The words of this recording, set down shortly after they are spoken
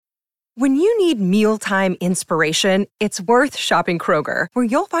When you need mealtime inspiration, it's worth shopping Kroger, where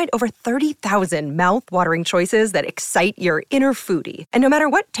you'll find over 30,000 mouth-watering choices that excite your inner foodie. And no matter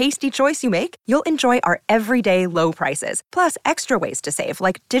what tasty choice you make, you'll enjoy our everyday low prices, plus extra ways to save,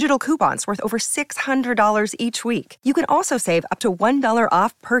 like digital coupons worth over $600 each week. You can also save up to $1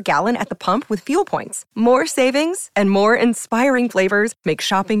 off per gallon at the pump with fuel points. More savings and more inspiring flavors make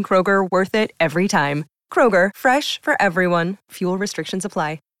shopping Kroger worth it every time. Kroger, fresh for everyone. Fuel restrictions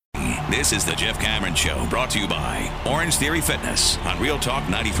apply. This is the Jeff Cameron Show, brought to you by Orange Theory Fitness on Real Talk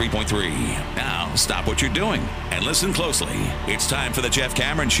 93.3. Now, stop what you're doing and listen closely. It's time for the Jeff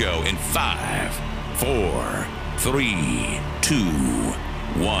Cameron Show in 5, 4, 3, 2,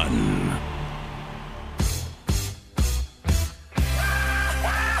 1.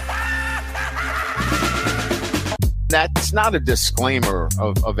 That's not a disclaimer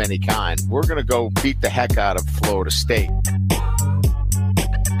of any kind. We're going to go beat the heck out of Florida State.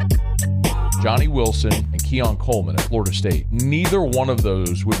 Johnny Wilson and Keon Coleman at Florida State. Neither one of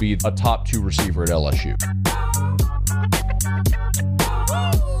those would be a top 2 receiver at LSU.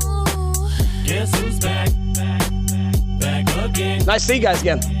 Guess who's back? Back again. Nice to see you guys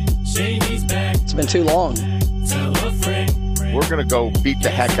again. Shady's back. It's been too long. Tell a friend. We're going to go beat the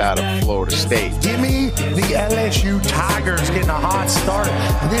heck out of Florida State. Give me the LSU Tigers getting a hot start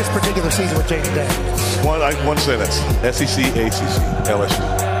this particular season with James Daniels. I want to say this. SEC, ACC,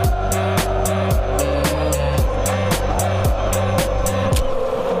 LSU.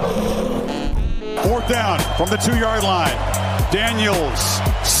 Fourth down from the 2-yard line. Daniels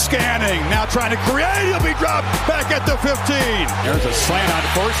scanning, now trying to create. He'll be dropped back at the 15. There's a slant on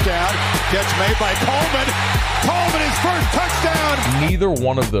first down. Catch made by Coleman. Coleman, his first touchdown. Neither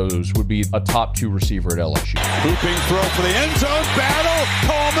one of those would be a top 2 receiver at LSU. Looping throw for the end zone. Battle.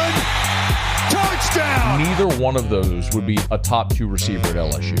 Coleman. Touchdown. Neither one of those would be a top 2 receiver at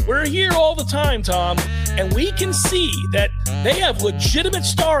LSU. We're here all the time, Tom, and we can see that they have legitimate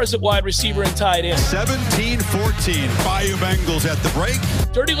stars at wide receiver and tight end. 17-14. Bayou Bengals at the break.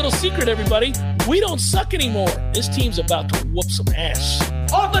 Dirty little secret, everybody. We don't suck anymore. This team's about to whoop some ass.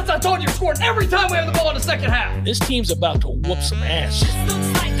 Offense, I told you, scored every time we have the ball in the second half. This team's about to whoop some ass. This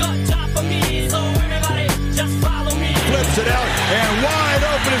looks like a job for me, so everybody just follow me. Flips it out, and wide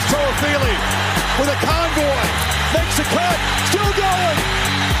open is Toafili with a convoy. Makes a cut, still going.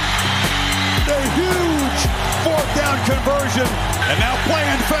 A huge fourth down conversion, and now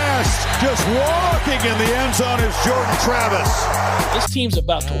playing fast. Just walking in the end zone is Jordan Travis. This team's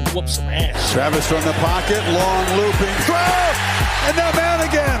about to whoop some ass. Travis from the pocket, long looping throw, and now man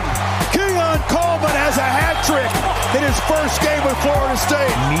again. Keon Coleman has a hat trick in his first game with Florida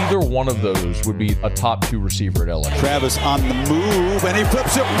State. Neither one of those would be a top 2 receiver at LSU. Travis on the move, and he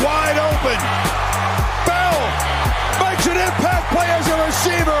flips it wide open. Bell makes an impact play as a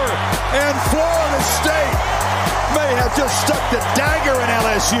receiver, and Florida State may have just stuck the dagger in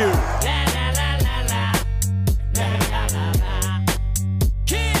LSU.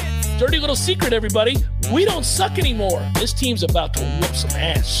 Dirty little secret, everybody. We don't suck anymore. This team's about to whoop some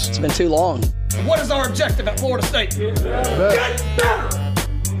ass. It's been too long. What is our objective at Florida State? Get better!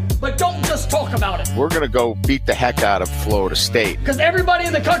 But don't just talk about it. We're going to go beat the heck out of Florida State. Because everybody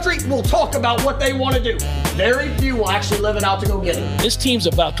in the country will talk about what they want to do. Very few will actually live it out to go get it. This team's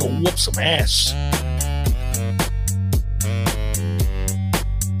about to whoop some ass.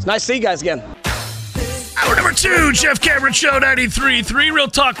 It's nice to see you guys again. Hour number 2, Jeff Cameron Show 93.3, Real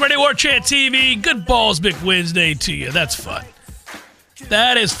Talk Radio, War Chant TV. Good balls, big Wednesday to you. That's fun.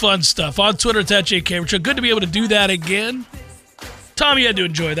 That is fun stuff. On Twitter, it's at J. Cameron Show. Good to be able to do that again. Tom, you had to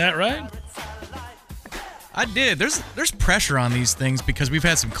enjoy that, right? I did. There's pressure on these things because we've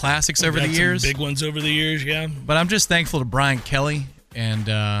had some classics over the years. Big ones over the years, yeah. But I'm just thankful to Brian Kelly and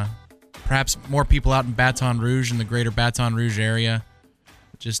perhaps more people out in Baton Rouge and the greater Baton Rouge area.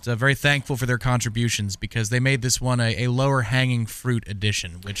 Just very thankful for their contributions because they made this one a lower hanging fruit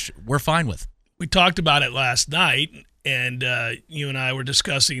edition, which we're fine with. We talked about it last night, and you and I were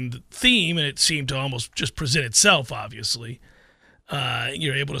discussing the theme, and it seemed to almost just present itself, obviously.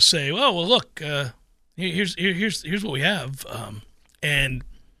 You're able to say, well, look, here's what we have. And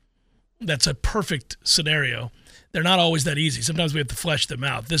that's a perfect scenario. They're not always that easy. Sometimes we have to flesh them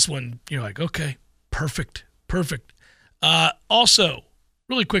out. This one, you're like, okay, perfect. Also,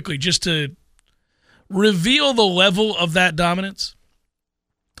 really quickly, just to reveal the level of that dominance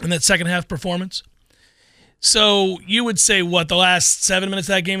and that second half performance. So you would say, what, the last 7 minutes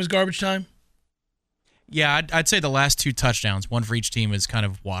of that game is garbage time? Yeah, I'd say the last 2 touchdowns, one for each team, is kind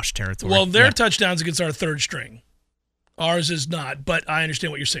of wash territory. Well, their touchdowns against our third string. Ours is not, but I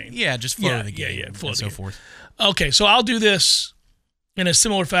understand what you're saying. Yeah, just flow of the game flow and so forth. Okay, so I'll do this. in a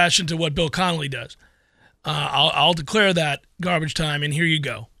similar fashion to what Bill Connolly does. I'll declare that garbage time, and here you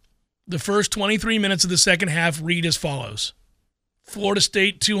go. The first 23 minutes of the second half read as follows. Florida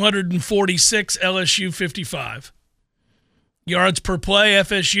State 246, LSU 55. Yards per play,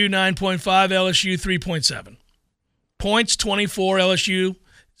 FSU 9.5, LSU 3.7. Points 24, LSU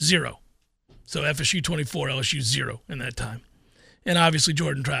 0. So FSU 24, LSU 0 in that time. And obviously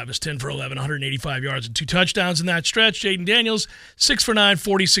Jordan Travis, 10 for 11, 185 yards and 2 touchdowns in that stretch. Jaden Daniels, 6 for 9,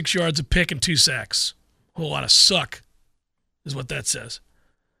 46 yards, a pick, and 2 sacks. A whole lot of suck is what that says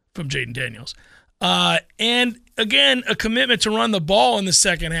from Jaden Daniels. And, again, a commitment to run the ball in the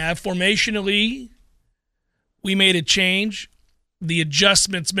second half. Formationally, we made a change. The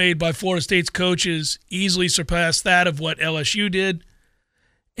adjustments made by Florida State's coaches easily surpassed that of what LSU did,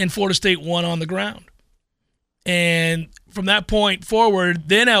 and Florida State won on the ground. And from that point forward,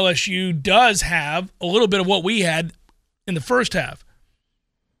 then LSU does have a little bit of what we had in the first half.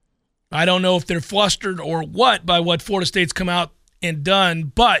 I don't know if they're flustered or what by what Florida State's come out and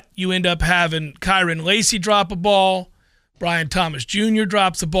done, but you end up having Kyron Lacey drop a ball, Brian Thomas Jr.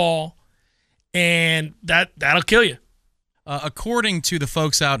 drops a ball, and that'll kill you. According to the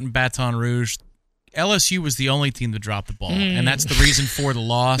folks out in Baton Rouge, LSU was the only team that dropped the ball, and that's the reason for the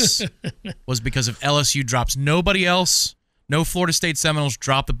loss was because of LSU drops. Nobody else, no Florida State Seminoles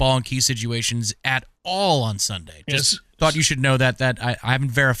dropped the ball in key situations at all on Sunday. Just thought you should know that. I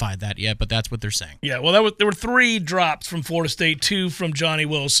haven't verified that yet, but that's what they're saying. Yeah, well, there were 3 drops from Florida State, 2 from Johnny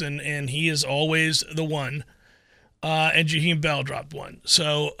Wilson, and he is always the one, and Jaheim Bell dropped 1.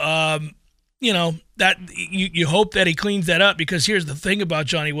 So, that you hope that he cleans that up, because here's the thing about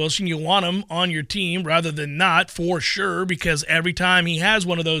Johnny Wilson. You want him on your team rather than not, for sure, because every time he has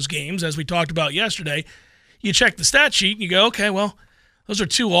one of those games, as we talked about yesterday, you check the stat sheet and you go, okay, well, those are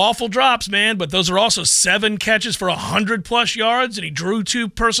 2 awful drops, man, but those are also 7 catches for 100-plus yards, and he drew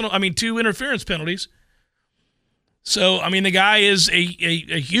 2 interference penalties. So, the guy is a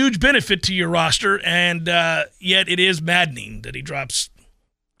huge benefit to your roster, and yet it is maddening that he drops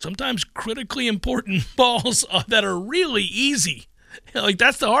sometimes critically important balls that are really easy.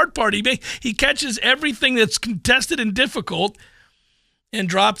 That's the hard part. He catches everything that's contested and difficult and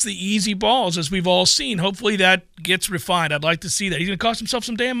drops the easy balls, as we've all seen. Hopefully that gets refined. I'd like to see that. He's going to cost himself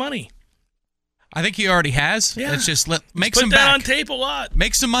some damn money. I think he already has. Yeah. Let's just make put some that back. on tape a lot.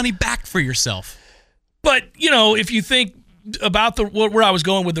 Make some money back for yourself. But, if you think about where I was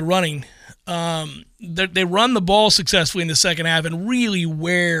going with the running, they run the ball successfully in the second half and really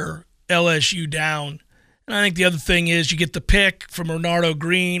wear LSU down. And I think the other thing is you get the pick from Renardo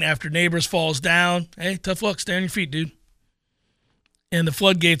Green after Neighbors falls down. Hey, tough luck. Stay on your feet, dude. And the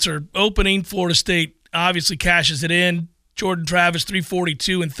floodgates are opening. Florida State obviously cashes it in. Jordan Travis,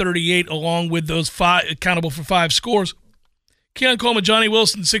 342 and 38, along with those 5, accountable for 5 scores. Keon Coleman, Johnny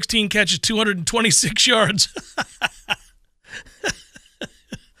Wilson, 16 catches, 226 yards.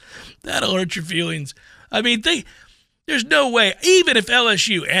 That'll hurt your feelings. There's no way, even if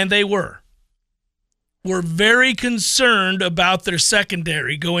LSU, and they were very concerned about their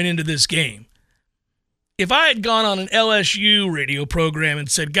secondary going into this game. If I had gone on an LSU radio program and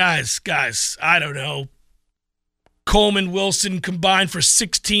said, guys, I don't know, Coleman, Wilson combined for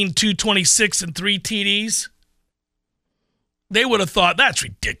 16, 226, and 3 TDs, they would have thought, that's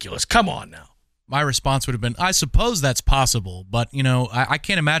ridiculous. Come on now. My response would have been, I suppose that's possible, but, I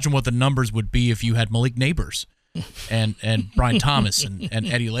can't imagine what the numbers would be if you had Malik Neighbors and Brian Thomas and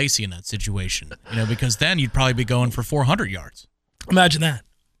Eddie Lacy in that situation, because then you'd probably be going for 400 yards. Imagine that.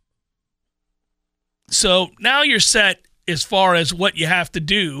 So now you're set as far as what you have to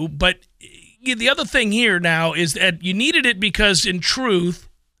do, but the other thing here now is that you needed it because, in truth,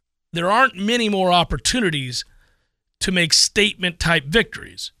 there aren't many more opportunities to make statement-type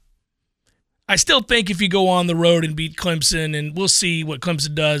victories. I still think if you go on the road and beat Clemson, and we'll see what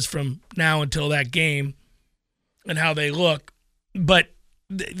Clemson does from now until that game and how they look, but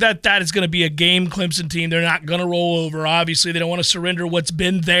that is going to be a game Clemson team. They're not going to roll over. Obviously, they don't want to surrender what's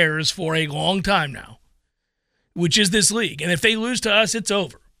been theirs for a long time now, which is this league. And if they lose to us, it's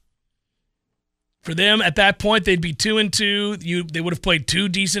over. For them, at that point, they'd be 2-2. They would have played 2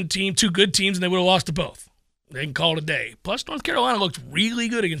 decent teams, 2 good teams, and they would have lost to both. They can call it a day. Plus, North Carolina looked really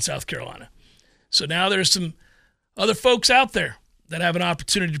good against South Carolina. So now there's some other folks out there that have an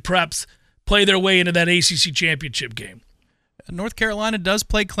opportunity to perhaps play their way into that ACC championship game. North Carolina does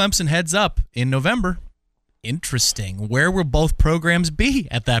play Clemson heads up in November. Interesting. Where will both programs be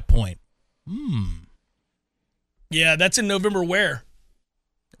at that point? Yeah, that's in November where?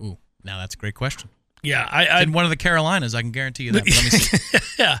 Ooh, now that's a great question. Yeah, in one of the Carolinas, I can guarantee you that. But let me see.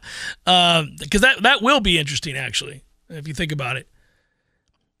 Yeah, because that will be interesting, actually, if you think about it.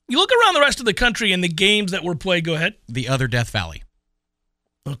 You look around the rest of the country and the games that were played. Go ahead. The other Death Valley.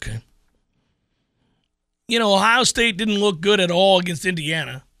 Okay. Ohio State didn't look good at all against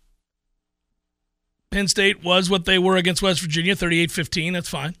Indiana. Penn State was what they were against West Virginia, 38-15. That's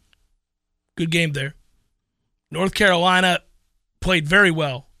fine. Good game there. North Carolina played very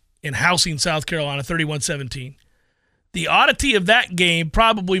well in housing South Carolina, 31-17. The oddity of that game,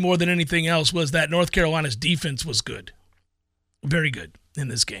 probably more than anything else, was that North Carolina's defense was good. Very good in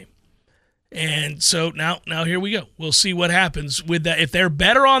this game. And so now here we go. We'll see what happens with that. If they're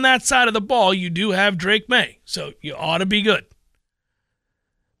better on that side of the ball, you do have Drake May. So you ought to be good.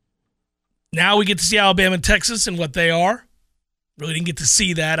 Now we get to see Alabama and Texas and what they are. Really didn't get to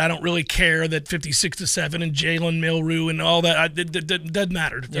see that. I don't really care that 56-7 and Jalen Milroe and all that. It doesn't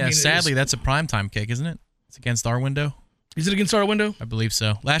matter. Yeah, sadly, that's a primetime kick, isn't it? It's against our window. Is it against our window? I believe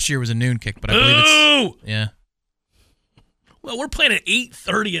so. Last year was a noon kick, but I believe it's... Yeah. Well, we're playing at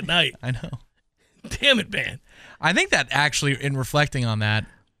 8:30 at night. I know. Damn it, man. I think that actually, in reflecting on that,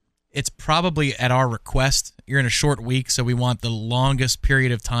 it's probably at our request. You're in a short week, so we want the longest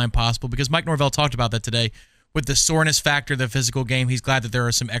period of time possible, because Mike Norvell talked about that today with the soreness factor of the physical game. He's glad that there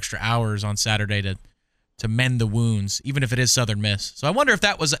are some extra hours on Saturday to mend the wounds, even if it is Southern Miss. So I wonder if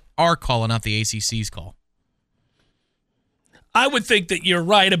that was our call and not the ACC's call. I would think that you're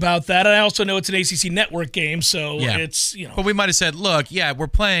right about that. And I also know it's an ACC network game, so it's, But we might have said, look, we're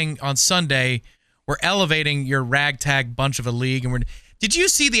playing on Sunday. We're elevating your ragtag bunch of a league. And did you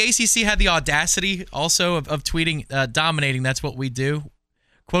see the ACC had the audacity also of tweeting, dominating, that's what we do,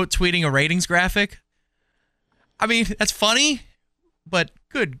 quote, tweeting a ratings graphic? I mean, that's funny, but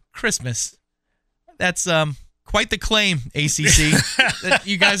good Christmas. That's quite the claim, ACC, that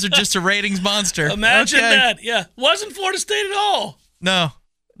you guys are just a ratings monster. Imagine that. Yeah. Wasn't Florida State at all. No,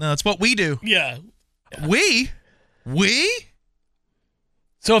 it's what we do. Yeah. We?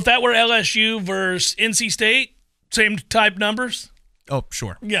 So if that were LSU versus NC State, same type numbers? Oh,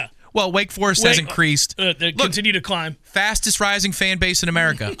 sure. Yeah. Well, Wake Forest has increased. They continue to climb. Fastest rising fan base in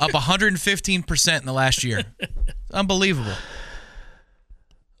America, up 115% in the last year. Unbelievable.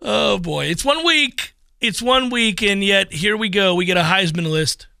 Oh, boy. It's 1 week. And yet here we go. We get a Heisman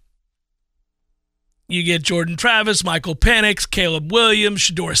list. You get Jordan Travis, Michael Penix, Caleb Williams,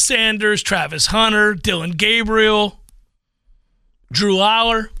 Shedeur Sanders, Travis Hunter, Dylan Gabriel, Drew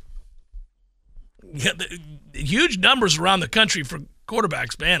Aller. Huge numbers around the country for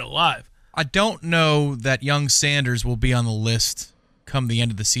quarterbacks, man, alive. I don't know that young Sanders will be on the list come the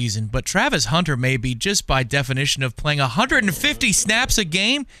end of the season, but Travis Hunter may be, just by definition of playing 150 snaps a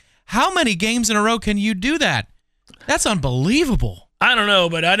game. How many games in a row can you do that? That's unbelievable. I don't know,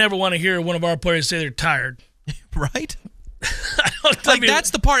 but I never want to hear one of our players say they're tired. Right?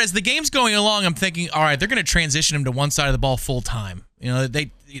 That's the part. As the game's going along, I'm thinking, all right, they're going to transition him to one side of the ball full time.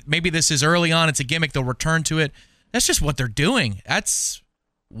 Maybe this is early on. It's a gimmick. They'll return to it. That's just what they're doing. That's,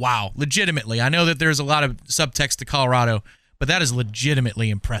 wow, legitimately. I know that there's a lot of subtext to Colorado, but that is legitimately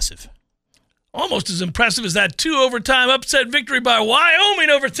impressive. Almost as impressive as that 2-overtime upset victory by Wyoming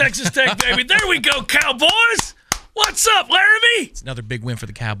over Texas Tech, baby. There we go, Cowboys. What's up, Laramie? It's another big win for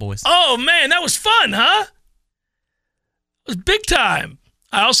the Cowboys. Oh, man, that was fun, huh? It was big time.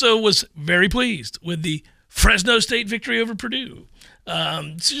 I also was very pleased with the Fresno State victory over Purdue.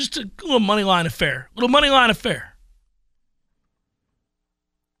 It's just a little money line affair.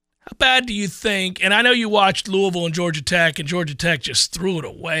 How bad do you think, and I know you watched Louisville and Georgia Tech just threw it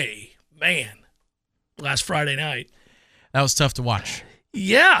away. Man, last Friday night. That was tough to watch.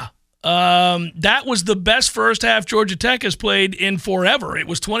 Yeah. That was the best first half Georgia Tech has played in forever. It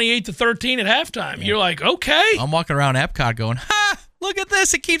was 28-13 at halftime. Yeah. You're like, okay. I'm walking around Epcot going, ha, look at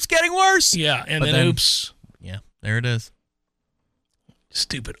this. It keeps getting worse. Yeah, and then oops. Yeah, there it is.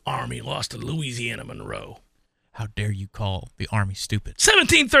 Stupid Army lost to Louisiana Monroe. How dare you call the Army stupid?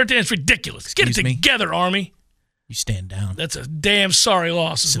 17-13, it's ridiculous. Get it together, Army. You stand down. That's a damn sorry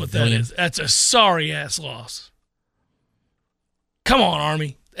loss is what that is. That's a sorry-ass loss. Come on,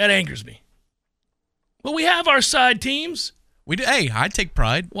 Army. That angers me. Well, we have our side teams. We do. Hey, I take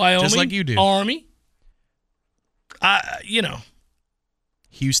pride. Wyoming, just like you do. Army.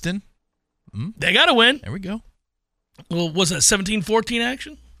 Houston. They got to win. There we go. Well, was that 17-14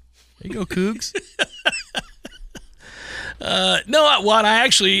 action? There you go, Cougs.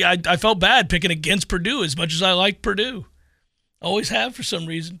 I felt bad picking against Purdue as much as I like Purdue. Always have for some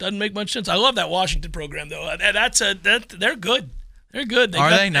reason. Doesn't make much sense. I love that Washington program, though. They're good. They're good. Are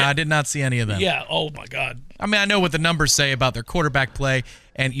they? No, I did not see any of them. Yeah. Oh, my God. I mean, I know what the numbers say about their quarterback play,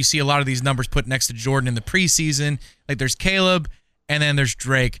 and you see a lot of these numbers put next to Jordan in the preseason. Like, there's Caleb, and then there's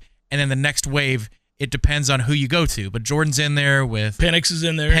Drake, and then the next wave it depends on who you go to. But Jordan's in there with Penix is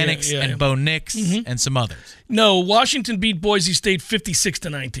in there. Penix and Bo Nix and some others. No, Washington beat Boise State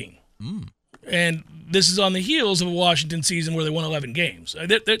 56-19. And this is on the heels of a Washington season where they won 11 games.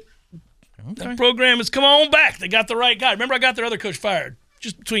 That program has come on back. They got the right guy. Remember, I got their other coach fired.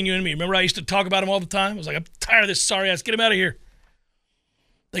 Just between you and me. Remember, I used to talk about him all the time? I was like, I'm tired of this sorry ass. Get him out of here.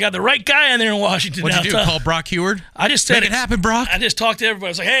 They got the right guy in there in Washington. What'd you do, call Brock Heward? I just said Make it happen, Brock. I just talked to everybody. I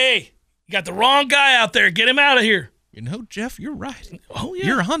was like, hey, you got the wrong guy out there. Get him out of here. You know, Jeff, you're right. Oh, yeah.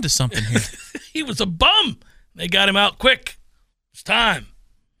 You're onto something here. He was a bum. They got him out quick. It's time.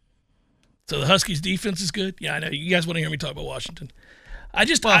 So the Huskies' defense is good? Yeah, I know. You guys want to hear me talk about Washington.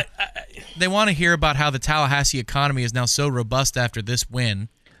 They want to hear about how the Tallahassee economy is now so robust after this win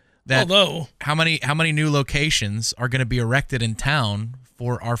that how many new locations are going to be erected in town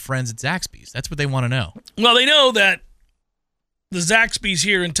for our friends at Zaxby's. That's what they want to know. Well, they know that the Zaxby's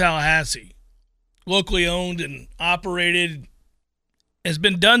here in Tallahassee, locally owned and operated, has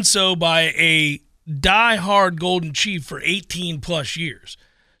been done so by a die-hard Golden Chief for 18-plus years.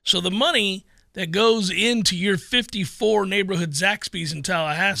 So the money that goes into your 54 neighborhood Zaxby's in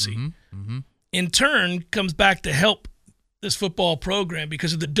Tallahassee, in turn, comes back to help this football program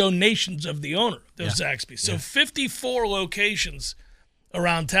because of the donations of the owner of those Zaxby's. So 54 locations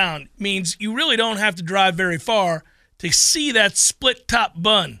around town means you really don't have to drive very far to see that split-top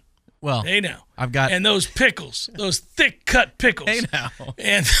bun. Well, hey now. I've got... And those pickles, those thick-cut pickles. Hey now.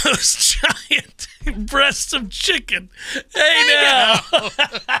 And those giant breasts of chicken. Hey now.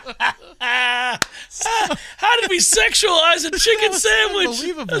 How did we sexualize a chicken sandwich?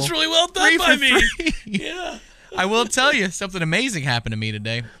 Unbelievable. That's really well done by me. Yeah. I will tell you, something amazing happened to me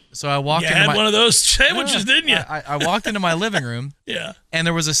today. So I walked into had one of those sandwiches, didn't you? I walked into my living room. Yeah. And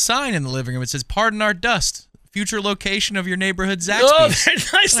there was a sign in the living room that says, "Pardon our dust. Future location of your neighborhood Zaxby's." Oh, they're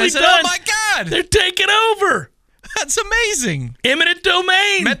nicely said, done. Oh, my God. They're taking over. That's amazing. Eminent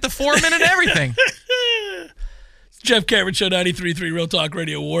domain. Met the 4-minute everything. Jeff Cameron Show, 93.3 Real Talk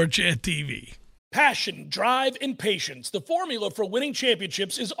Radio, War Chant TV. Passion, drive, and patience. The formula for winning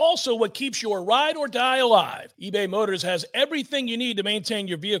championships is also what keeps your ride or die alive. eBay Motors has everything you need to maintain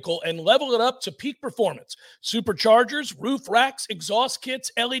your vehicle and level it up to peak performance. Superchargers, roof racks, exhaust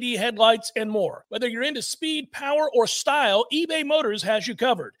kits, LED headlights, and more. Whether you're into speed, power, or style, eBay Motors has you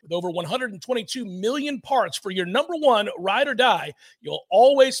covered. With over 122 million parts for your number one ride or die, you'll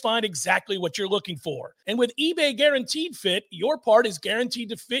always find exactly what you're looking for. And with eBay Guaranteed Fit, your part is guaranteed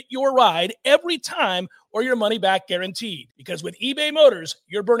to fit your ride every time or your money back guaranteed. Because with eBay Motors,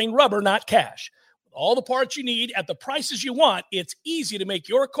 you're burning rubber, not cash. With all the parts you need at the prices you want, it's easy to make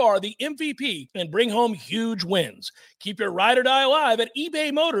your car the MVP and bring home huge wins. Keep your ride or die alive at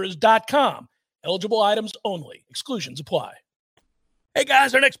ebaymotors.com. Eligible items only. Exclusions apply. Hey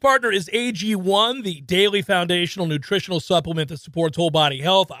guys, our next partner is AG1, the daily foundational nutritional supplement that supports whole body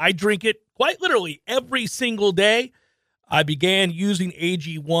health. I drink it quite literally every single day. I began using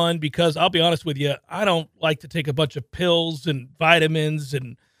AG1 because, I'll be honest with you, I don't like to take a bunch of pills and vitamins,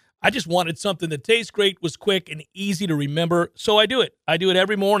 and I just wanted something that tastes great, was quick, and easy to remember, so I do it. I do it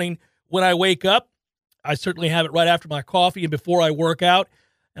every morning when I wake up. I certainly have it right after my coffee and before I work out.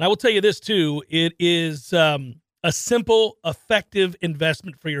 And I will tell you this, too. It is a simple, effective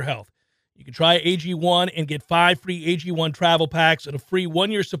investment for your health. You can try AG1 and get 5 free AG1 travel packs and a free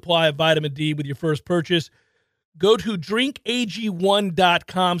 1-year supply of vitamin D with your first purchase. Go to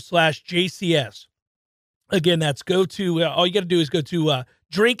drinkag1.com/JCS. Again, that's all you got to do is go to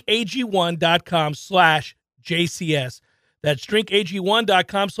drinkag1.com/JCS. That's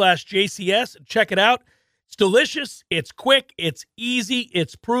drinkag1.com/JCS. Check it out. It's delicious. It's quick. It's easy.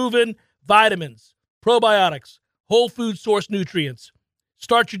 It's proven. Vitamins, probiotics, whole food source nutrients.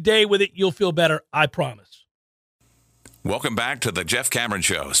 Start your day with it. You'll feel better. I promise. Welcome back to the Jeff Cameron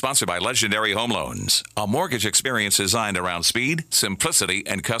Show, sponsored by Legendary Home Loans, a mortgage experience designed around speed, simplicity,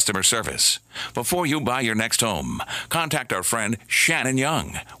 and customer service. Before you buy your next home, contact our friend Shannon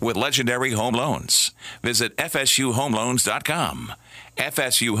Young with Legendary Home Loans. Visit FSUHomeLoans.com.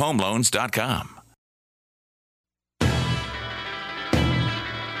 FSUHomeLoans.com.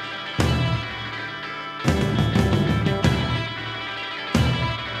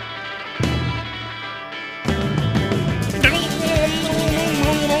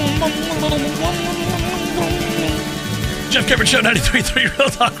 Jeff Cameron Show, 93.3 Real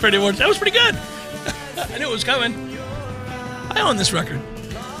Talk Radio Awards. That was pretty good. I knew it was coming. I own this record.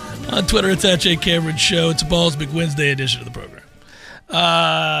 On Twitter, it's at J Cameron Show. It's a Balls Big Wednesday edition of the program.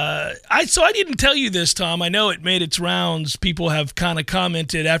 So I didn't tell you this, Tom. I know it made its rounds. People have kind of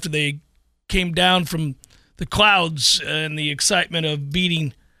commented after they came down from the clouds and the excitement of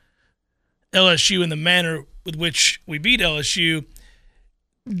beating LSU in the manner with which we beat LSU,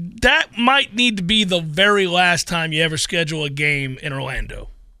 that might need to be the very last time you ever schedule a game in Orlando.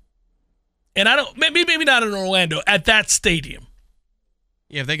 And I don't, maybe not in Orlando, at that stadium.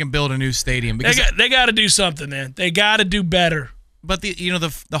 Yeah, if they can build a new stadium, because they got to do something, man. They got to do better. But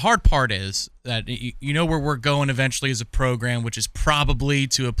the hard part is that you know where we're going eventually as a program, which is probably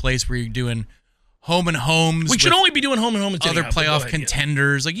to a place where you're doing home and homes. We should only be doing home and homes. Other playoff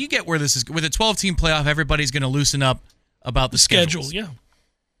contenders. Like, you get where this is. With a 12-team playoff, everybody's going to loosen up about the schedule. schedules. Yeah.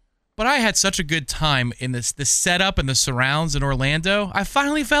 But I had such a good time in the setup and the surrounds in Orlando. I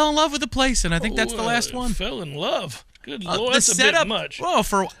finally fell in love with the place, and I think that's the last one. Fell in love. Good Lord, that's setup, a bit much. Well,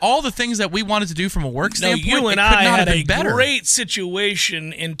 for all the things that we wanted to do from a work standpoint, you and it could I not had have a been better. Great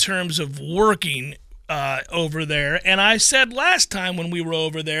situation in terms of working over there. And I said last time when we were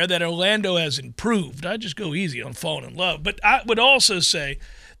over there that Orlando has improved. I just go easy on falling in love. But I would also say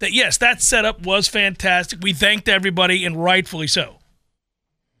that, yes, that setup was fantastic. We thanked everybody, and rightfully so.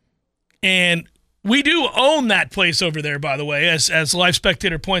 And we do own that place over there, by the way. As Live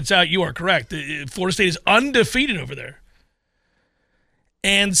Spectator points out, you are correct. Florida State is undefeated over there.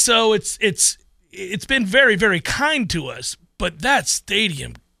 And so it's been very, very kind to us. But that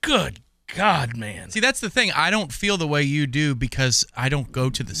stadium, good God, man. See, that's the thing. I don't feel the way you do because I don't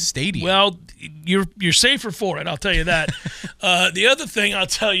go to the stadium. Well, you're safer for it, I'll tell you that. The other thing I'll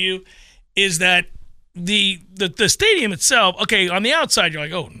tell you is that the stadium itself, okay, on the outside you're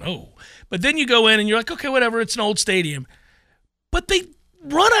like, oh, no. But then you go in and you're like, okay, whatever, it's an old stadium. But they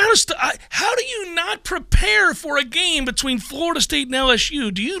run out of stuff. How do you not prepare for a game between Florida State and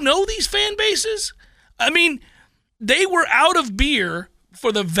LSU? Do you know these fan bases? I mean, they were out of beer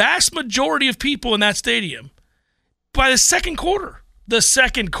for the vast majority of people in that stadium by the second quarter. The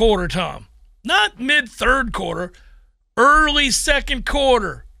second quarter, Tom. Not mid-third quarter. Early second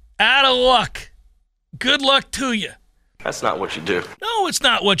quarter. Out of luck. Good luck to you. That's not what you do. No, it's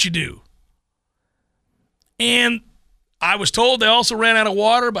not what you do. And I was told they also ran out of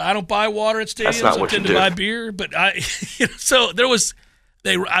water, but I don't buy water at stadiums. That's not I what tend you to do. buy beer. But so there was,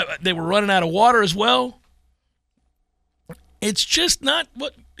 they were running out of water as well. It's just not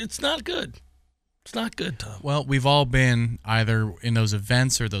it's not good. It's not good, Tom. Well, we've all been either in those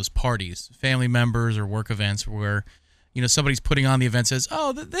events or those parties, family members or work events where, somebody's putting on the event, says,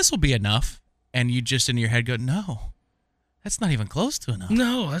 oh, this will be enough. And you just in your head go, no. That's not even close to enough.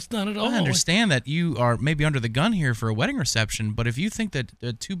 No, that's not at all. I understand that you are maybe under the gun here for a wedding reception, but if you think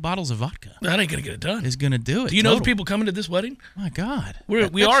that 2 bottles of vodka that ain't going to get it done. Is going to do it. Do you know the people coming to this wedding? My God.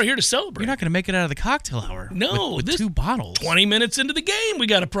 We are here to celebrate. You're not going to make it out of the cocktail hour no, with 2 bottles. 20 minutes into the game, we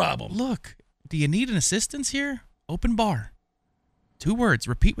got a problem. Look, do you need an assistance here? Open bar. 2 words.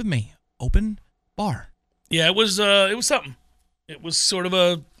 Repeat with me. Open bar. Yeah, it was something. It was sort of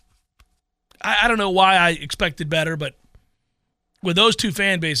a I don't know why I expected better, but with those 2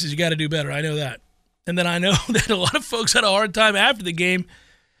 fan bases, you got to do better. I know that. And then I know that a lot of folks had a hard time after the game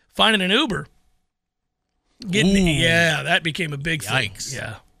finding an Uber. Yeah, that became a big thing. Yikes.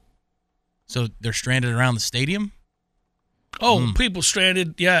 Yeah. So they're stranded around the stadium? Oh, people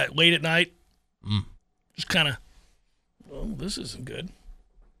stranded, late at night. Just kind of, this isn't good.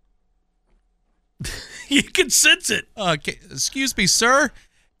 You can sense it. Excuse me, sir.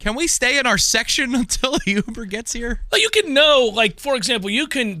 Can we stay in our section until the Uber gets here? Well, you can know, like, for example, you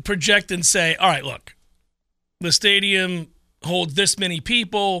can project and say, all right, look, the stadium holds this many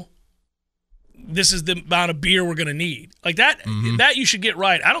people. This is the amount of beer we're going to need. Like that, that you should get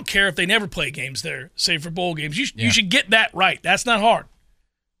right. I don't care if they never play games there, save for bowl games. You should get that right. That's not hard.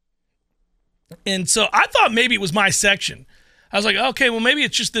 And so I thought maybe it was my section. I was like, okay, well, maybe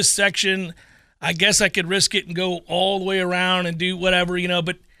it's just this section. I guess I could risk it and go all the way around and do whatever,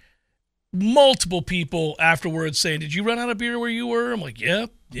 but multiple people afterwards saying, did you run out of beer where you were? I'm like, yeah.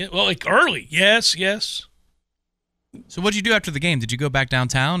 Well, like early. Yes. So what did you do after the game? Did you go back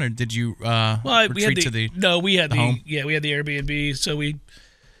downtown or did you retreat to the No, we had the home? Yeah, we had the Airbnb. So we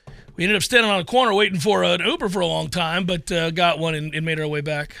ended up standing on a corner waiting for an Uber for a long time, but got one and made our way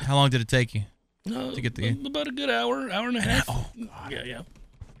back. How long did it take you to get the about a good hour and a half. Oh, God. Yeah.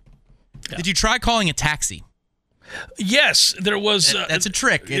 Did you try calling a taxi? Yes, there was. That's a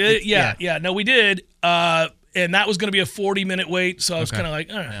trick. Yeah. No, we did. And that was going to be a 40-minute wait, so I was kind of like,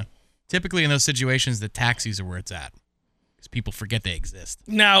 all right. Yeah. Typically in those situations, the taxis are where it's at because people forget they exist.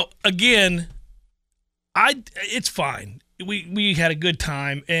 Now, again, it's fine. We had a good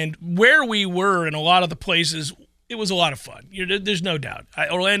time, and where we were in a lot of the places, it was a lot of fun. There's no doubt.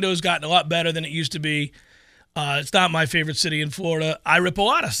 Orlando's gotten a lot better than it used to be. It's not my favorite city in Florida. I rip a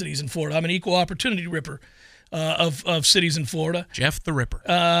lot of cities in Florida. I'm an equal opportunity ripper of cities in Florida. Jeff the Ripper.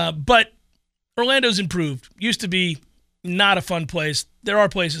 But Orlando's improved. Used to be not a fun place. There are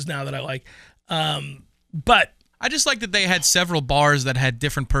places now that I like. But I just like that they had several bars that had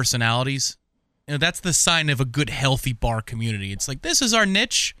different personalities. You know, that's the sign of a good, healthy bar community. It's like, this is our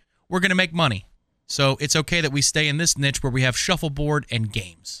niche. We're going to make money. So it's okay that we stay in this niche where we have shuffleboard and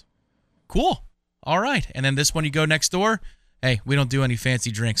games. Cool. All right. And then this one, you go next door. Hey, we don't do any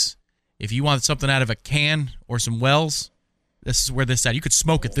fancy drinks. If you want something out of a can or some Wells, this is where this at. You could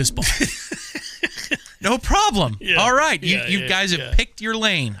smoke at this bar. No problem. Yeah. All right. You guys have picked your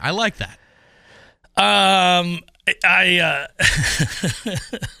lane. I like that. By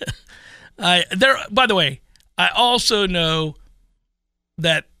the way, I also know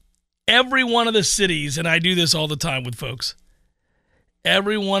that every one of the cities, and I do this all the time with folks,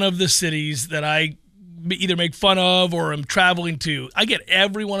 every one of the cities that I either make fun of or am traveling to, I get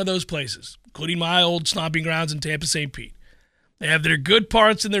every one of those places, including my old stomping grounds in Tampa, St. Pete. They have their good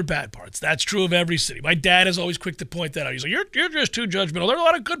parts and their bad parts. That's true of every city. My dad is always quick to point that out. He's like, you're just too judgmental. There are a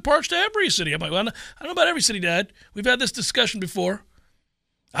lot of good parts to every city. I'm like, well, I don't know about every city, Dad. We've had this discussion before.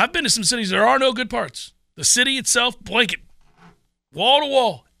 I've been to some cities there are no good parts. The city itself, blanket, wall to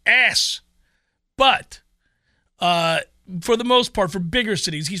wall, ass. But for the most part, for bigger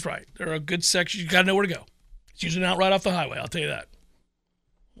cities, he's right. There are good sections. You got to know where to go. It's usually not right off the highway. I'll tell you that.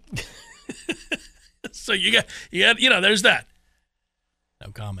 So you got, there's that.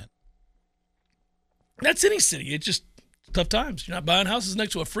 No comment. That's any city. It's just tough times. You're not buying houses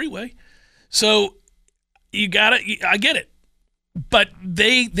next to a freeway. So I get it. But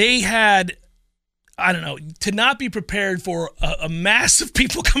they had, I don't know, to not be prepared for a mass of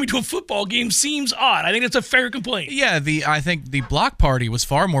people coming to a football game seems odd. I think that's a fair complaint. Yeah, I think the block party was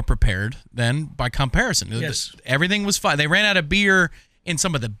far more prepared than by comparison. Yes. Everything was fine. They ran out of beer in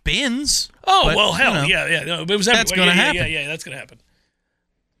some of the bins. Oh, but, well, hell, yeah. No, it was that's going to happen. Yeah, that's going to happen.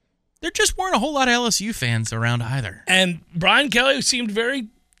 There just weren't a whole lot of LSU fans around either. And Brian Kelly seemed very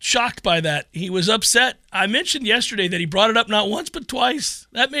shocked by that. He was upset. I mentioned yesterday that he brought it up not once but twice.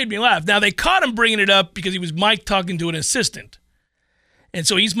 That made me laugh. Now, they caught him bringing it up because he was mic'd talking to an assistant. And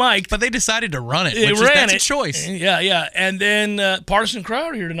so he's mic'd. But they decided to run it, that's a choice. Yeah. And then Partisan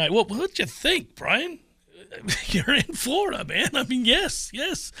Crowder here tonight. Well, what'd you think, Brian? You're in Florida, man. I mean, yes.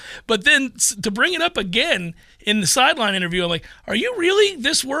 But then to bring it up again in the sideline interview, I'm like, are you really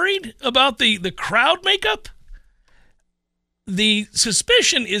this worried about the crowd makeup? The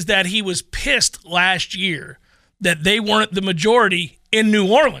suspicion is that he was pissed last year that they weren't the majority in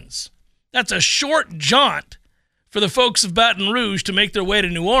New Orleans. That's a short jaunt for the folks of Baton Rouge to make their way to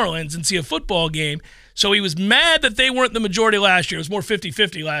New Orleans and see a football game. So he was mad that they weren't the majority last year. It was more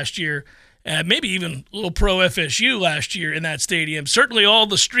 50-50 last year. Maybe even a little pro FSU last year in that stadium. Certainly all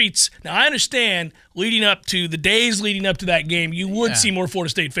the streets. Now, I understand the days leading up to that game, you would see more Florida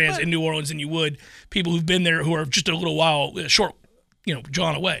State fans in New Orleans than you would people who've been there who are just a little while short,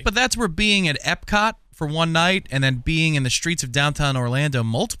 drawn away. But that's where being at Epcot for one night and then being in the streets of downtown Orlando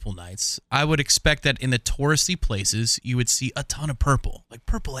multiple nights, I would expect that in the touristy places, you would see a ton of purple. Like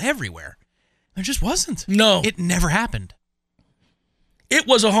purple everywhere. There just wasn't. No. It never happened. It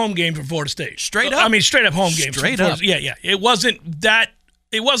was a home game for Florida State. Straight up. I mean, straight up home game. Straight up. Yeah. It wasn't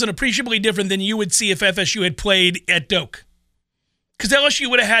appreciably different than you would see if FSU had played at Doak. Because LSU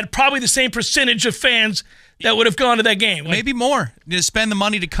would have had probably the same percentage of fans that would have gone to that game. Maybe more. To spend the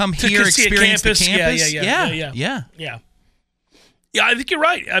money to come here, experience the campus. Yeah, I think you're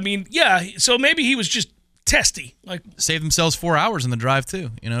right. I mean, so maybe he was just testy. Like, save themselves 4 hours in the drive,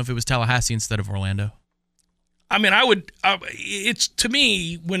 too, if it was Tallahassee instead of Orlando. I mean, it's to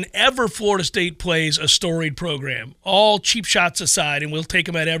me, whenever Florida State plays a storied program, all cheap shots aside, and we'll take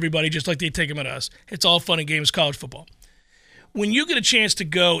them at everybody just like they take them at us, it's all fun and games, college football. When you get a chance to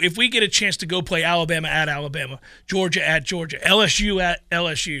go, if we get a chance to go play Alabama at Alabama, Georgia at Georgia, LSU at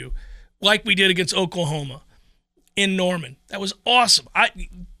LSU, like we did against Oklahoma in Norman, that was awesome.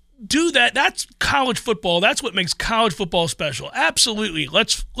 Do that. That's college football. That's what makes college football special. Absolutely.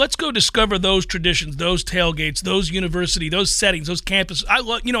 Let's go discover those traditions, those tailgates, those university, those settings, those campuses. I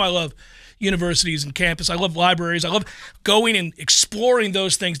love universities and campus. I love libraries. I love going and exploring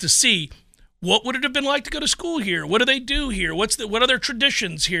those things to see what would it have been like to go to school here? What do they do here? What are their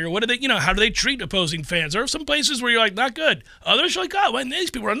traditions here? What do they, how do they treat opposing fans? There are some places where you're like, not good. Others are like, oh, well, these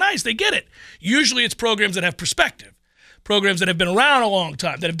people are nice. They get it. Usually it's programs that have perspective. Programs that have been around a long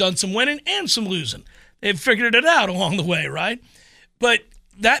time, that have done some winning and some losing. They've figured it out along the way, right? But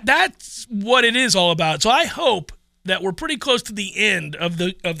that's what it is all about. So I hope that we're pretty close to the end of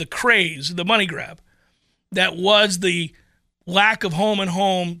the craze, the money grab, that was the lack of home and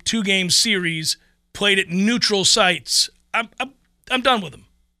home 2-game series played at neutral sites. I'm done with them.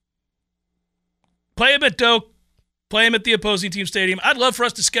 Play them at Doak. Play them at the opposing team stadium. I'd love for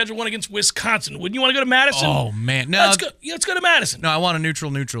us to schedule one against Wisconsin. Wouldn't you want to go to Madison? Oh, man. No, let's go to Madison. No, I want a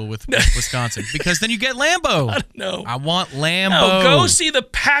neutral with Wisconsin because then you get Lambeau. No. I want Lambeau. No, go see the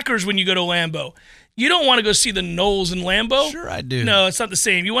Packers when you go to Lambeau. You don't want to go see the Knowles in Lambeau. Sure I do. No, it's not the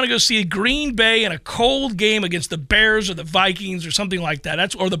same. You want to go see Green Bay in a cold game against the Bears or the Vikings or something like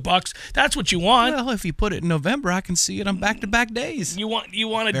that. Or the Bucks. That's what you want. Well, if you put it in November, I can see it on back-to-back days. You want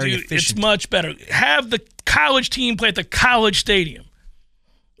to Very do efficient. It's much better. Have the college team play at the college stadium.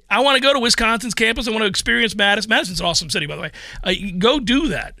 I want to go to Wisconsin's campus. I want to experience Madison. Madison's an awesome city, by the way. Go do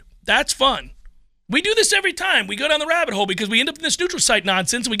that. That's fun. We do this every time. We go down the rabbit hole because we end up in this neutral site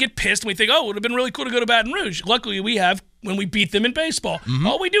nonsense and we get pissed and we think, oh, it would have been really cool to go to Baton Rouge. Luckily, we have when we beat them in baseball. Mm-hmm.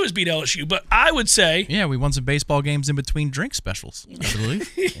 All we do is beat LSU. But I would say... Yeah, we won some baseball games in between drink specials, I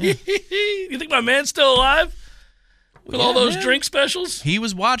believe. Yeah. You think my man's still alive with all those drink specials? He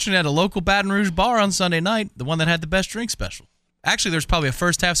was watching at a local Baton Rouge bar on Sunday night, the one that had the best drink special. Actually, there's probably a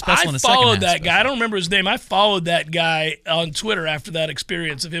first-half special and a second-half I followed that special. guy. I don't remember his name. I followed that guy on Twitter after that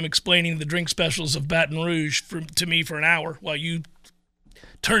experience of him explaining the drink specials of Baton Rouge to me for an hour while you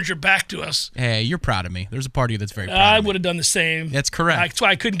turned your back to us. Hey, you're proud of me. There's a part of you that's very proud I of me. would have done the same. That's correct. That's why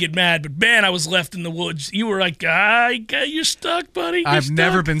I couldn't get mad. But, man, I was left in the woods. You were like, you're stuck, buddy. I've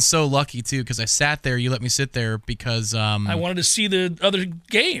never been so lucky, too, because I sat there. You let me sit there because... I wanted to see the other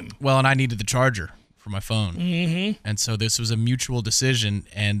game. Well, and I needed the charger for my phone. Mm-hmm. And so this was a mutual decision,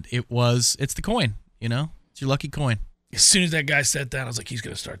 and it's the coin, It's your lucky coin. As soon as that guy sat down, I was like, he's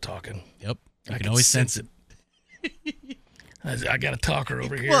going to start talking. Yep. I can always sense it. I got a talker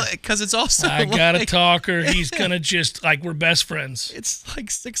over here. Well, because it's also I got a talker. He's going to just, we're best friends. It's like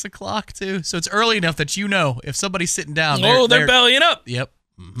 6 o'clock, too. So it's early enough that if somebody's sitting down. They're bellying up. Yep.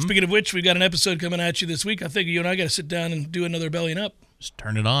 Mm-hmm. Speaking of which, we got an episode coming at you this week. I think you and I got to sit down and do another bellying up. Just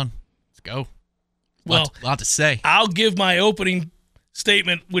turn it on. Let's go. Well, lot to say. I'll give my opening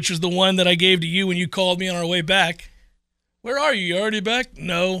statement, which was the one that I gave to you when you called me on our way back. Where are you? You already back?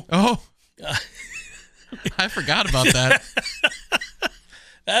 No. Oh. I forgot about that.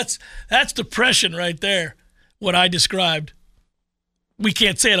 That's depression right there, what I described. We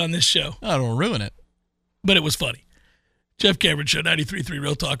can't say it on this show. I don't ruin it. But it was funny. Jeff Cameron Show, 93.3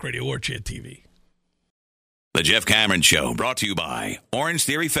 Real Talk Radio, War Chant TV. The Jeff Cameron Show, brought to you by Orange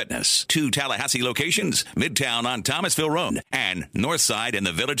Theory Fitness. 2 Tallahassee locations, Midtown on Thomasville Road, and Northside in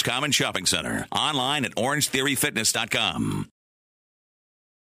the Village Common Shopping Center. Online at orangetheoryfitness.com.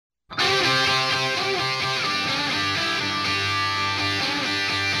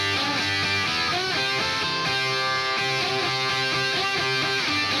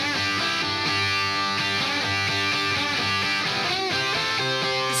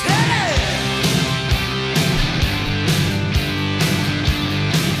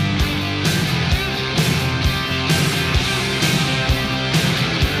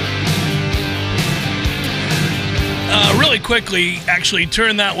 Really quickly, actually,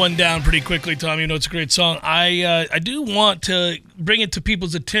 turn that one down pretty quickly, Tom. You know it's a great song. I do want to bring it to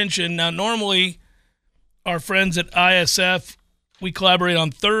people's attention. Now, normally, our friends at ISF, we collaborate on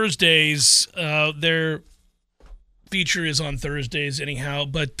Thursdays. Their feature is on Thursdays, anyhow.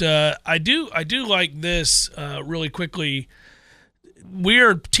 But I do like this really quickly.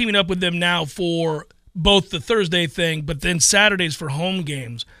 We're teaming up with them now for both the Thursday thing, but then Saturdays for home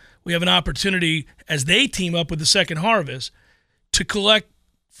games. We have an opportunity, as they team up with the Second Harvest, to collect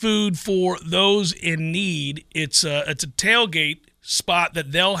food for those in need. It's a tailgate spot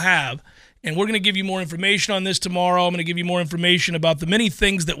that they'll have, and we're going to give you more information on this tomorrow. I'm going to give you more information about the many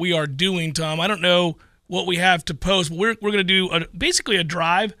things that we are doing, Tom. I don't know what we have to post, but we're going to do basically a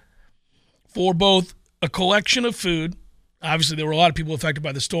drive for both a collection of food. Obviously, there were a lot of people affected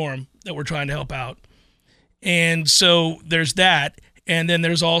by the storm that we're trying to help out. And so there's that. And then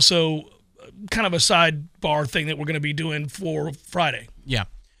there's also kind of a sidebar thing that we're going to be doing for Friday. Yeah.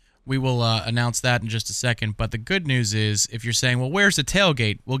 We will announce that in just a second. But the good news is, if you're saying, well, where's the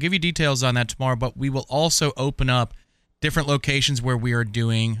tailgate? We'll give you details on that tomorrow. But we will also open up different locations where we are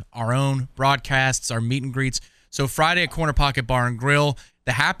doing our own broadcasts, our meet and greets. So Friday at Corner Pocket Bar and Grill,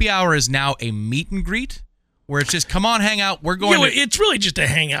 the happy hour is now a meet and greet, where it's just, come on, hang out. We're going it's really just a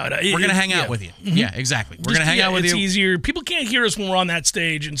hangout. We're going to hang out with you. Mm-hmm. Yeah, exactly. We're going to hang out with you. It's easier. People can't hear us when we're on that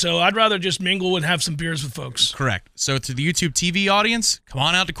stage, and so I'd rather just mingle and have some beers with folks. Correct. So to the YouTube TV audience, come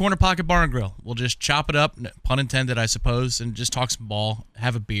on out to Corner Pocket Bar and Grill. We'll just chop it up, pun intended, I suppose, and just talk some ball,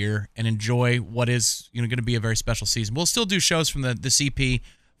 have a beer, and enjoy what is going to be a very special season. We'll still do shows from the CP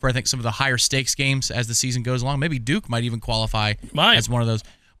for, I think, some of the higher stakes games as the season goes along. Maybe Duke might even qualify as one of those.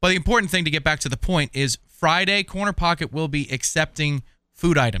 But the important thing, to get back to the point, is Friday, Corner Pocket will be accepting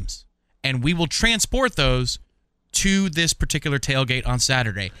food items. and we will transport those to this particular tailgate on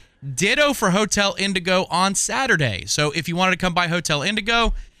Saturday. Ditto for Hotel Indigo on Saturday. So if you wanted to come by Hotel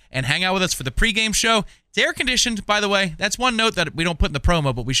Indigo and hang out with us for the pregame show, it's air-conditioned, by the way. That's one note that we don't put in the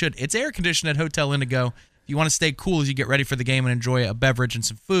promo, but we should. It's air-conditioned at Hotel Indigo. If you want to stay cool as you get ready for the game and enjoy a beverage and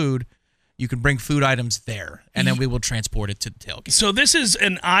some food, you can bring food items there, and then we will transport it to the tailgate. So this is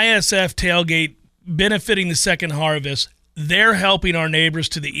an ISF tailgate benefiting the Second Harvest. They're helping our neighbors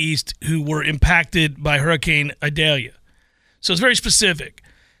to the east who were impacted by Hurricane Idalia. So it's very specific.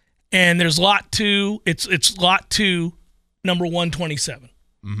 And there's lot 2. It's lot 2, number 127.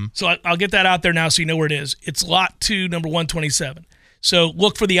 Mm-hmm. So I'll get that out there now so you know where it is. It's lot 2, number 127. So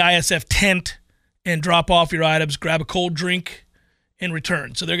look for the ISF tent and drop off your items, grab a cold drink, and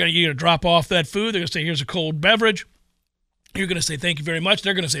return. So you're gonna drop off that food. They're gonna say, here's a cold beverage. You're gonna say thank you very much.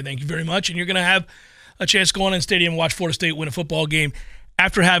 They're gonna say thank you very much, and you're gonna have a chance to go on in the stadium and watch Florida State win a football game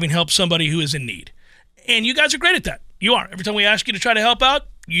after having helped somebody who is in need. And you guys are great at that. You are. Every time we ask you to try to help out,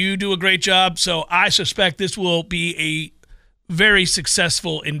 you do a great job. So I suspect this will be a very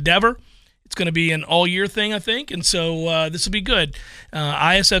successful endeavor. It's going to be an all-year thing, I think, and so this will be good.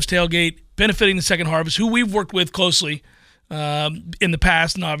 ISF's tailgate benefiting the Second Harvest, who we've worked with closely in the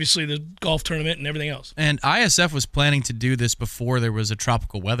past, and obviously the golf tournament and everything else. And ISF was planning to do this before there was a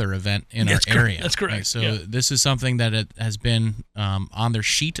tropical weather event in our area. That's correct. Right? So this is something that it has been on their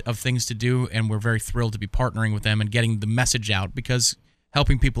sheet of things to do, and we're very thrilled to be partnering with them and getting the message out, because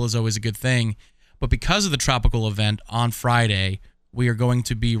helping people is always a good thing. But because of the tropical event on Friday, we are going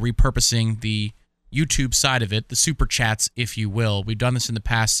to be repurposing the YouTube side of it, the super chats, if you will. We've done this in the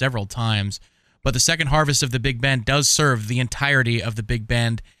past several times. But the Second Harvest of the Big Bend does serve the entirety of the Big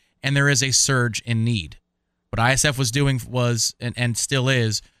Bend, and there is a surge in need. What ISF was doing was, and still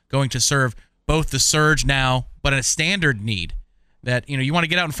is, going to serve both the surge now, but a standard need that, you want to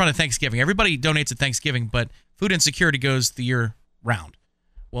get out in front of Thanksgiving. Everybody donates at Thanksgiving, but food insecurity goes the year round.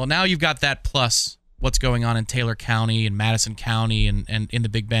 Well, now you've got that plus what's going on in Taylor County and Madison County and in the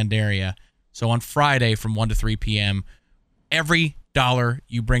Big Bend area. So on Friday from 1 to 3 p.m., every dollar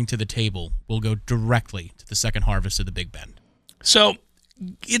you bring to the table will go directly to the Second Harvest of the Big Bend. So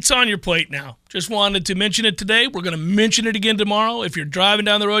it's on your plate now. Just wanted to mention it today. We're going to mention it again tomorrow. If you're driving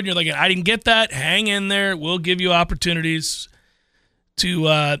down the road and you're like, I didn't get that, hang in there. We'll give you opportunities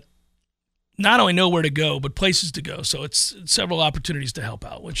to not only know where to go, but places to go. So it's several opportunities to help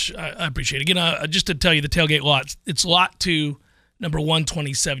out, which I appreciate. Again, just to tell you the tailgate lot, it's lot 2, number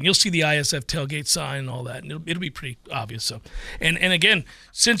 127. You'll see the ISF tailgate sign and all that, and it'll be pretty obvious. So, and again,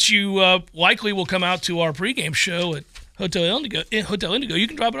 since you likely will come out to our pregame show at Hotel Indigo, you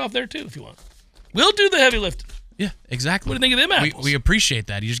can drop it off there too if you want. We'll do the heavy lifting. Yeah, exactly. What do you think of them apples? We appreciate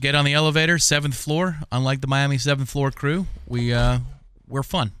that. You just get on the elevator, 7th floor. Unlike the Miami 7th floor crew, we're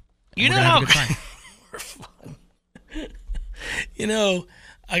fun. You know how we're fun.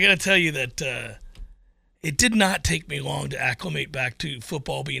 I got to tell you that it did not take me long to acclimate back to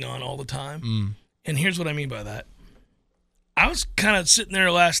football being on all the time. And here's what I mean by that. I was kind of sitting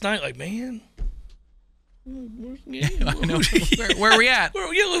there last night like, man, where are we at?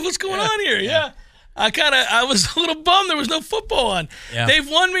 What's going on here? Yeah. I was a little bummed there was no football on. Yeah. They've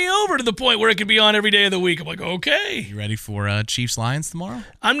won me over to the point where it can be on every day of the week. I'm like, okay. You ready for Chiefs-Lions tomorrow?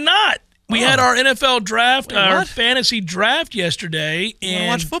 I'm not. We had our NFL draft, our fantasy draft yesterday. And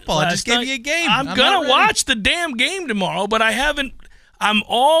watch football. I just gave you a game. I'm going to watch the damn game tomorrow, but I haven't. I'm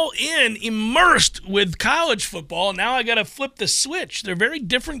all immersed with college football. Now I got to flip the switch. They're very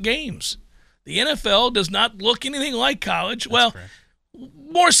different games. The NFL does not look anything like college. That's correct.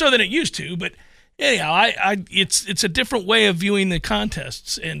 More so than it used to, but anyhow, it's a different way of viewing the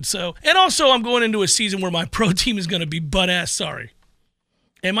contests. And also I'm going into a season where my pro team is going to be butt-ass sorry.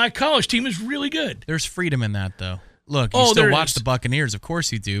 And my college team is really good. There's freedom in that, though. Look, you still watch the Buccaneers, of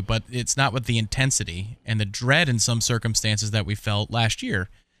course you do, but it's not with the intensity and the dread in some circumstances that we felt last year.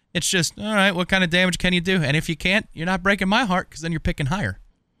 It's just, all right, what kind of damage can you do? And if you can't, you're not breaking my heart because then you're picking higher.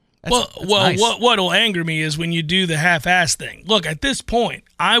 That's nice. What'll anger me is when you do the half-ass thing. Look, at this point,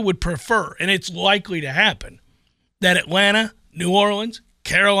 I would prefer, and it's likely to happen, that Atlanta, New Orleans,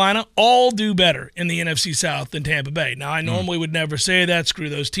 Carolina all do better in the NFC South than Tampa Bay. Now, I normally would never say that, screw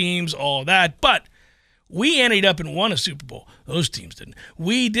those teams, all that, but we ended up and won a Super Bowl. Those teams didn't.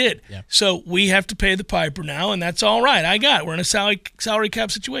 We did. Yeah. So we have to pay the piper now, and that's all right. I got it. We're in a salary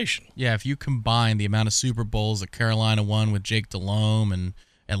cap situation. Yeah, if you combine the amount of Super Bowls that Carolina won with Jake Delhomme and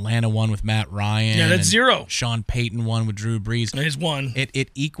Atlanta won with Matt Ryan. Yeah, that's 0. Sean Payton won with Drew Brees. It is 1.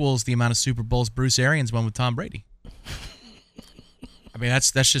 It equals the amount of Super Bowls Bruce Arians won with Tom Brady. I mean,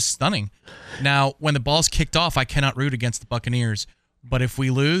 that's just stunning. Now, when the ball's kicked off, I cannot root against the Buccaneers. But if we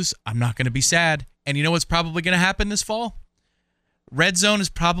lose, I'm not going to be sad. And you know what's probably going to happen this fall? Red Zone is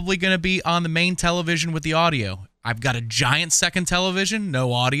probably going to be on the main television with the audio. I've got a giant second television,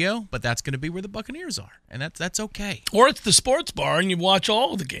 no audio, but that's going to be where the Buccaneers are, and that's okay. Or it's the sports bar, and you watch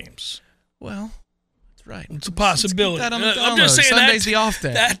all of the games. Well, that's right. It's a possibility. Let's keep that on the I'm just saying Sunday's the off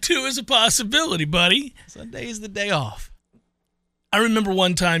day. That, too, is a possibility, buddy. Sunday is the day off. I remember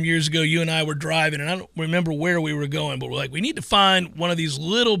one time years ago, you and I were driving, and I don't remember where we were going, but we're like, we need to find one of these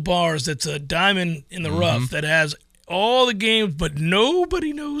little bars that's a diamond in the rough that has all the games, but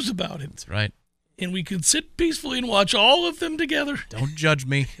nobody knows about it. That's right. And we could sit peacefully and watch all of them together. Don't judge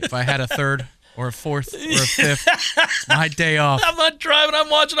me if I had a third or a fourth or a fifth. It's my day off. I'm not driving. I'm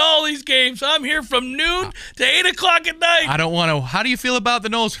watching all these games. I'm here from noon to 8 o'clock at night. I don't want to. How do you feel about the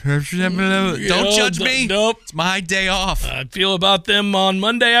Knowles? Don't judge me. Nope. It's my day off. I feel about them on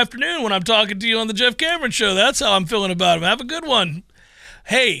Monday afternoon when I'm talking to you on the Jeff Cameron Show. That's how I'm feeling about them. Have a good one.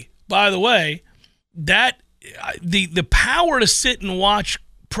 Hey, by the way, that the power to sit and watch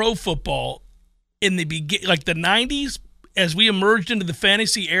pro football in the like the 90s, as we emerged into the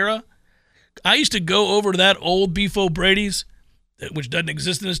fantasy era, I used to go over to that old Beef O'Brady's, which doesn't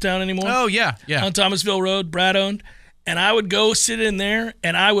exist in this town anymore. Oh, yeah. On Thomasville Road, Brad owned. And I would go sit in there,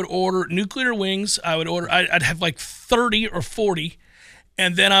 and I would order nuclear wings. I'd have like 30 or 40,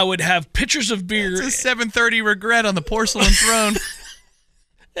 and then I would have pitchers of beer. It's a 7:30 regret on the porcelain throne.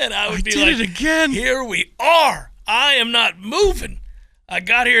 And I would be did like, it again. Here we are. I am not moving. I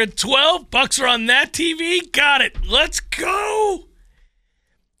got here at 12. Bucks are on that TV. Got it. Let's go.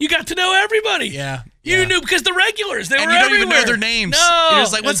 You got to know everybody. Yeah. You knew because the regulars, they were everywhere. And you don't even know their names. No. You're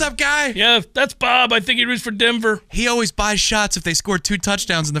just like, what's up, guy? Yeah, that's Bob. I think he roots for Denver. He always buys shots if they score 2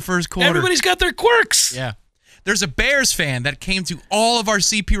 touchdowns in the first quarter. Everybody's got their quirks. Yeah. There's a Bears fan that came to all of our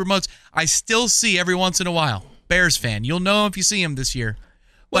CP remotes. I still see every once in a while. Bears fan. You'll know him if you see him this year.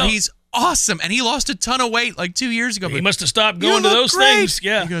 But he's awesome, and he lost a ton of weight like 2 years ago. He must have stopped going to those things.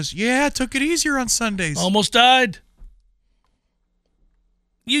 Yeah. He goes, yeah, took it easier on Sundays. Almost died.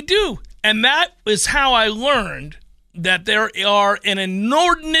 You do. And that is how I learned that there are an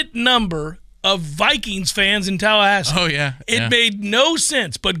inordinate number of Vikings fans in Tallahassee. Oh, yeah. It made no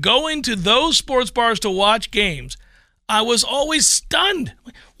sense. But going to those sports bars to watch games, I was always stunned.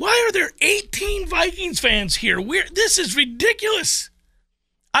 Why are there 18 Vikings fans here? This is ridiculous.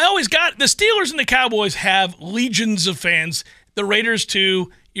 I always got the Steelers and the Cowboys have legions of fans. The Raiders,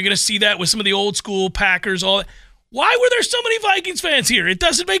 too. You're going to see that with some of the old school Packers, all that. Why were there so many Vikings fans here? It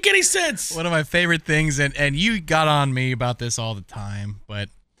doesn't make any sense. One of my favorite things, and you got on me about this all the time, but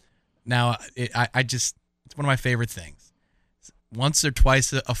now it's one of my favorite things. Once or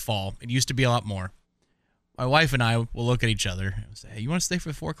twice a fall, it used to be a lot more. My wife and I will look at each other and say, hey, you want to stay for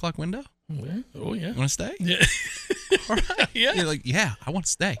the 4 o'clock window? Oh, yeah. You want to stay? Yeah. All right. Yeah. You're like, yeah, I want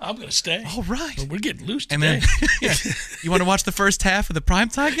to stay. I'm going to stay. All right. Well, we're getting loose today. And then, you want to watch the first half of the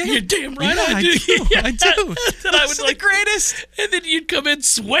primetime game? You're damn right I do. I do. Then I was the greatest. And then you'd come in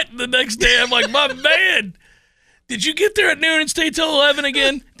sweating the next day. I'm like, my man, did you get there at noon and stay till 11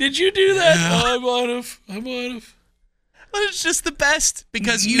 again? Did you do that? Yeah. Oh, I might have. But it's just the best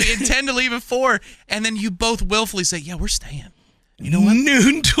because you intend to leave at 4, and then you both willfully say, yeah, we're staying. You know what?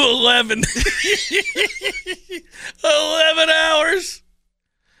 Noon to 11. 11 hours.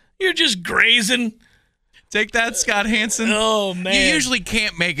 You're just grazing. Take that, Scott Hansen. Oh, man. You usually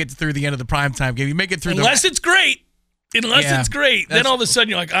can't make it through the end of the primetime game. You make it through Unless it's great. Yeah, it's great. Then all of a sudden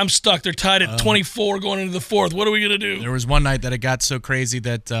you're like, I'm stuck. They're tied at 24 going into the 4th. What are we going to do? There was one night that it got so crazy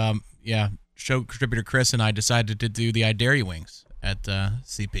that, show contributor Chris and I decided to do the I Dare You wings at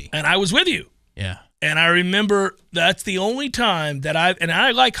CP. And I was with you. Yeah. And I remember that's the only time that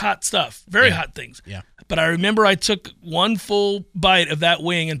I like hot stuff, very hot things. Yeah. But I remember I took one full bite of that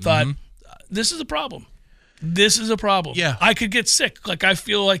wing and thought, this is a problem. This is a problem. Yeah. I could get sick. Like, I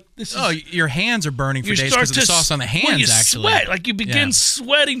feel like this is... Oh, your hands are burning for days because of the sauce on the hands, you actually. Sweat. Like, you begin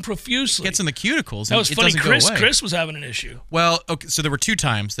sweating profusely. It gets in the cuticles. That was it funny. Doesn't go away. Chris was having an issue. Well, okay, so there were 2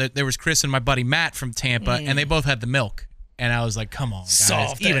 times. There was Chris and my buddy Matt from Tampa, and they both had the milk. And I was like, come on, guys.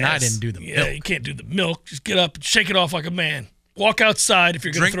 Soft Even ass. I didn't do the milk. Yeah, you can't do the milk. Just get up and shake it off like a man. Walk outside if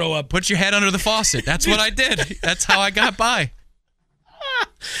you're going to throw up. Put your head under the faucet. That's what I did. That's how I got by.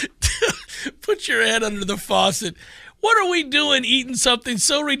 Put your head under the faucet. What are we doing eating something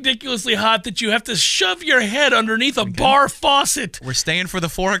so ridiculously hot that you have to shove your head underneath a bar faucet? We're staying for the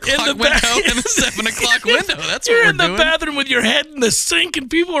 4 o'clock window and the 7 o'clock window. That's what you're we're in the doing. bathroom with your head in the sink and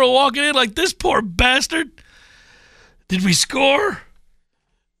people are walking in like, this poor bastard. Did we score?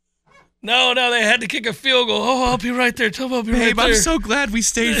 No, they had to kick a field goal. Oh, I'll be right there. Tell me I'll be right there. I'm so glad we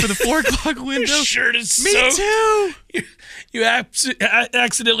stayed for the 4 o'clock window. Your shirt is Me too. You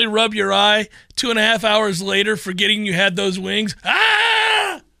accidentally rub your eye 2.5 hours later, forgetting you had those wings.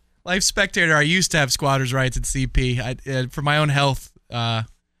 Ah! Life Spectator, I used to have squatters' rights at CP. For my own health, not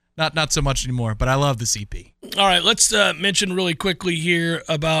so much anymore, but I love the CP. All right, let's mention really quickly here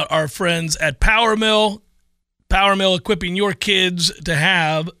about our friends at Power Mill. Power Mill equipping your kids to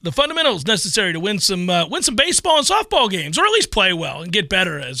have the fundamentals necessary to win some baseball and softball games, or at least play well and get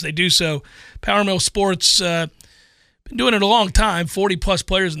better as they do so. Power Mill Sports been doing it a long time, 40-plus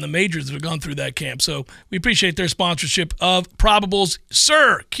players in the majors that have gone through that camp. So we appreciate their sponsorship of Probables.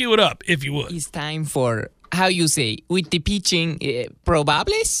 Sir, cue it up, if you would. It's time for, how you say, with the pitching,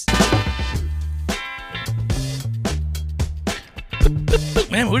 Probables?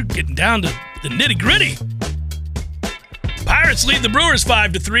 Man, we're getting down to the nitty-gritty. Pirates lead the Brewers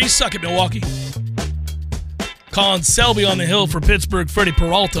 5-3. Suck it, Milwaukee. Colin Selby on the hill for Pittsburgh. Freddie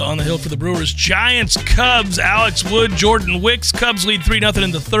Peralta on the hill for the Brewers. Giants, Cubs, Alex Wood, Jordan Wicks. Cubs lead 3-0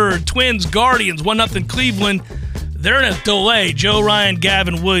 in the third. Twins, Guardians, 1-0 Cleveland. They're in a delay. Joe Ryan,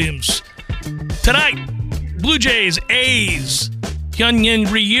 Gavin Williams. Tonight, Blue Jays, A's,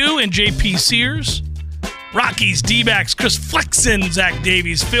 Hyunjin Ryu and J.P. Sears. Rockies, D-backs, Chris Flexen, Zach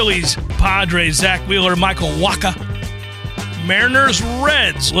Davies. Phillies, Padres, Zach Wheeler, Michael Waka. Mariners,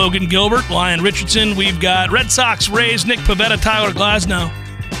 Reds, Logan Gilbert, Lyon Richardson. We've got Red Sox, Rays, Nick Pivetta, Tyler Glasnow.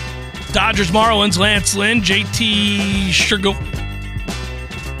 Dodgers, Marlins, Lance Lynn, JT Shergill.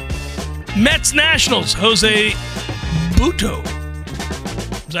 Mets, Nationals, Jose Buto.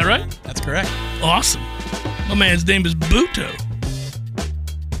 Is that right? That's correct. Awesome. My man's name is Buto.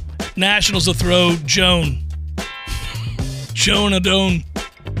 Nationals will throw Joan Adone.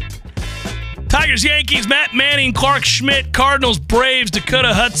 Tigers, Yankees, Matt Manning, Clark Schmidt. Cardinals, Braves,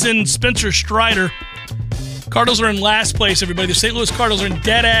 Dakota Hudson, Spencer Strider. Cardinals are in last place, everybody. The St. Louis Cardinals are in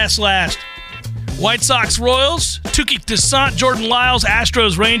dead-ass last. White Sox, Royals, Tuki Toussaint, Jordan Lyles.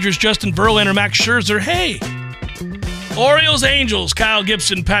 Astros, Rangers, Justin Verlander, Max Scherzer. Hey! Orioles, Angels, Kyle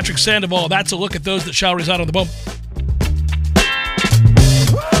Gibson, Patrick Sandoval. That's a look at those that shall reside on the bump.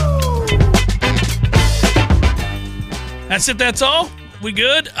 That's it, that's all? We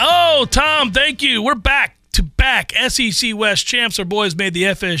good? Oh, Tom, thank you. We're back to back. SEC West champs. Our boys made the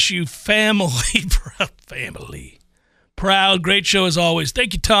FSU family proud. Great show as always.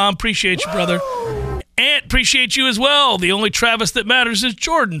 Thank you, Tom. Appreciate you, brother. And appreciate you as well. The only Travis that matters is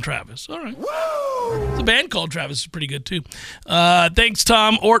Jordan Travis. All right. There's a band called Travis. It's pretty good, too. Thanks,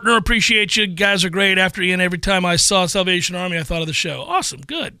 Tom. Ortner, appreciate you. Guys are great. After Ian, every time I saw Salvation Army, I thought of the show. Awesome.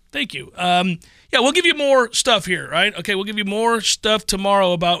 Good. Thank you. Yeah, we'll give you more stuff here, right? Okay, we'll give you more stuff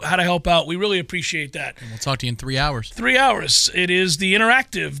tomorrow about how to help out. We really appreciate that. And we'll talk to you in 3 hours. 3 hours. It is the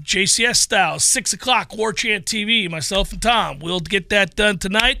interactive JCS style, 6 o'clock, War Chant TV, myself and Tom. We'll get that done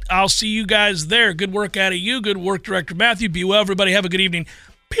tonight. I'll see you guys there. Good work out of you. Good work, Director Matthew. Be well, everybody. Have a good evening.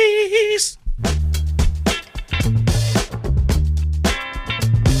 Peace.